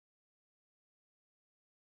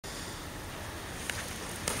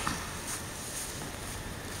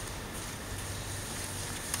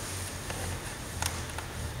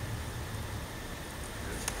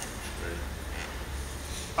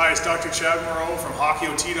Hi, it's Dr. Moreau from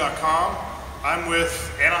HockeyOT.com. I'm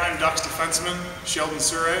with Anaheim Ducks defenseman Sheldon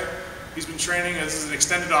Souray. He's been training. This is an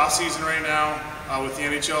extended off season right now with the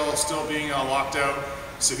NHL still being locked out.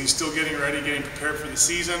 So he's still getting ready, getting prepared for the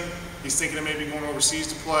season. He's thinking of maybe going overseas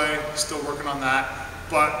to play. He's still working on that.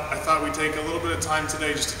 But I thought we'd take a little bit of time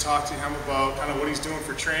today just to talk to him about kind of what he's doing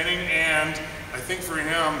for training. And I think for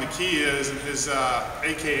him, the key is, and his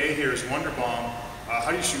AKA here is Wonder Bomb. How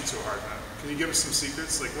do you shoot so hard, man? Can you give us some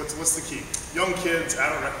secrets? Like, what's the key? Young kids,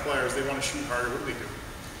 adult rec players, they want to shoot harder. What do they do?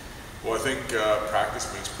 Well, I think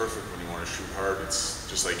practice makes perfect when you want to shoot hard. It's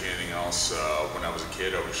just like anything else. When I was a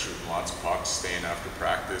kid, I was shooting lots of pucks, staying after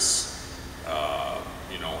practice.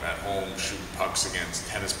 You know, at home, shooting pucks against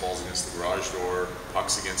tennis balls against the garage door,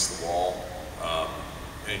 pucks against the wall.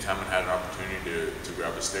 Anytime I had an opportunity to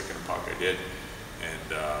grab a stick and a puck, I did.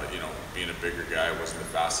 And you know, being a bigger guy, I wasn't the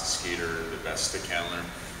fastest skater, the best stick handler.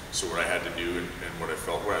 So what I had to do and what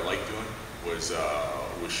I liked doing was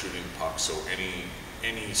shooting pucks. So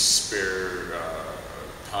any spare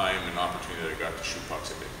time and opportunity that I got to shoot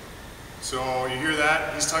pucks, I did. So you hear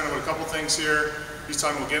that? He's talking about a couple things here. He's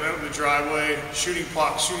talking about getting out in the driveway, shooting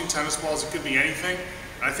pucks, shooting tennis balls. It could be anything.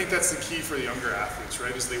 And I think that's the key for the younger athletes,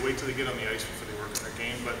 right? Is they wait till they get on the ice before they work on their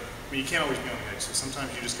game. But I mean, you can't always be on the ice. So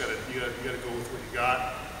sometimes you just gotta go with what you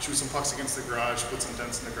got. Shoot some pucks against the garage, put some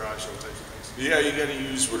dents in the garage, those types of things. Yeah, you got to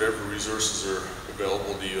use whatever resources are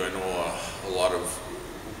available to you. I know a lot of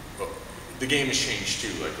the game has changed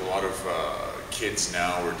too. Like a lot of kids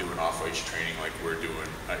now are doing off-ice training, like we're doing.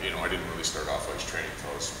 You know, I didn't really start off-ice training until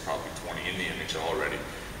I was probably 20 in the NHL already.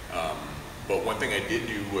 But one thing I did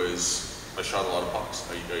do was I shot a lot of pucks.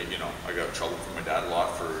 You know, I got in trouble from my dad a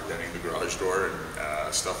lot for denting the garage door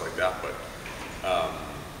and stuff like that. But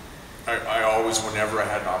I always, whenever I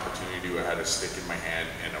had an opportunity to, I had a stick in my hand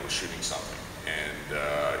and I was shooting something. And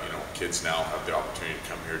you know, kids now have the opportunity to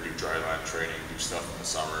come here, do dry land training, do stuff in the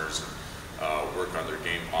summers, and work on their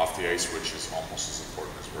game off the ice, which is almost as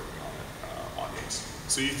important as working on it on the ice.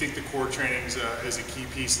 So you think the core training is a key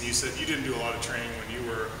piece, and you said you didn't do a lot of training when you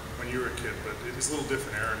were a kid, but it is a little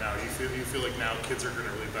different era now. You feel like now kids are going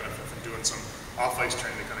to really benefit from doing some off-ice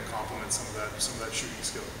training to kind of complement some of that shooting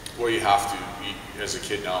skill. Well, you have to. As a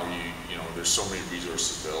kid now, you know, there's so many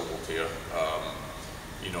resources available to you.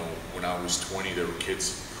 You know, when I was 20, there were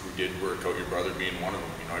kids who did work out. Your brother being one of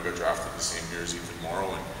them. You know, I got drafted the same year as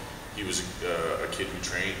Moreau, and he was a kid who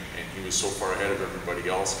trained, and he was so far ahead of everybody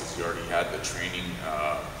else because he already had the training.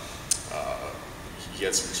 He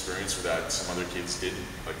had some experience with that. Some other kids didn't,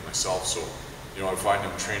 like myself. So, you know, I find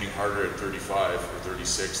I'm training harder at 35 or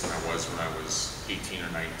 36 than I was when I was 18 or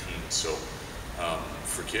 19. So,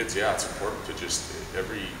 for kids, yeah, it's important to just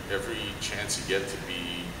every chance you get to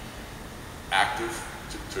be active,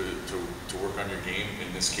 to work on your game.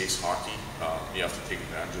 In this case, hockey. You have to take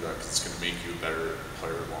advantage of that because it's going to make you a better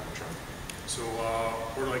player long term. So,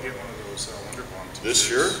 where do I get one of those Wonder Bomb t-shirts?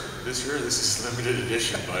 This year, this is limited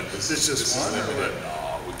edition, but this is limited.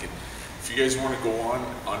 No, we can. If you guys want to go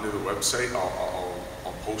onto the website, I'll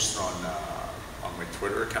post it on my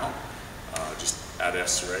Twitter account. Just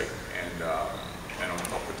 @Souray, and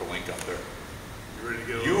I'll put the link up there. You ready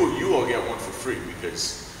to go? You will get one for free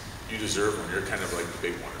because you deserve one. You're kind of like the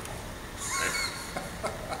big Wonder Bomb, right?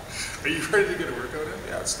 Are you ready to get a workout in?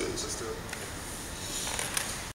 Yeah, let's do this. Let's do it.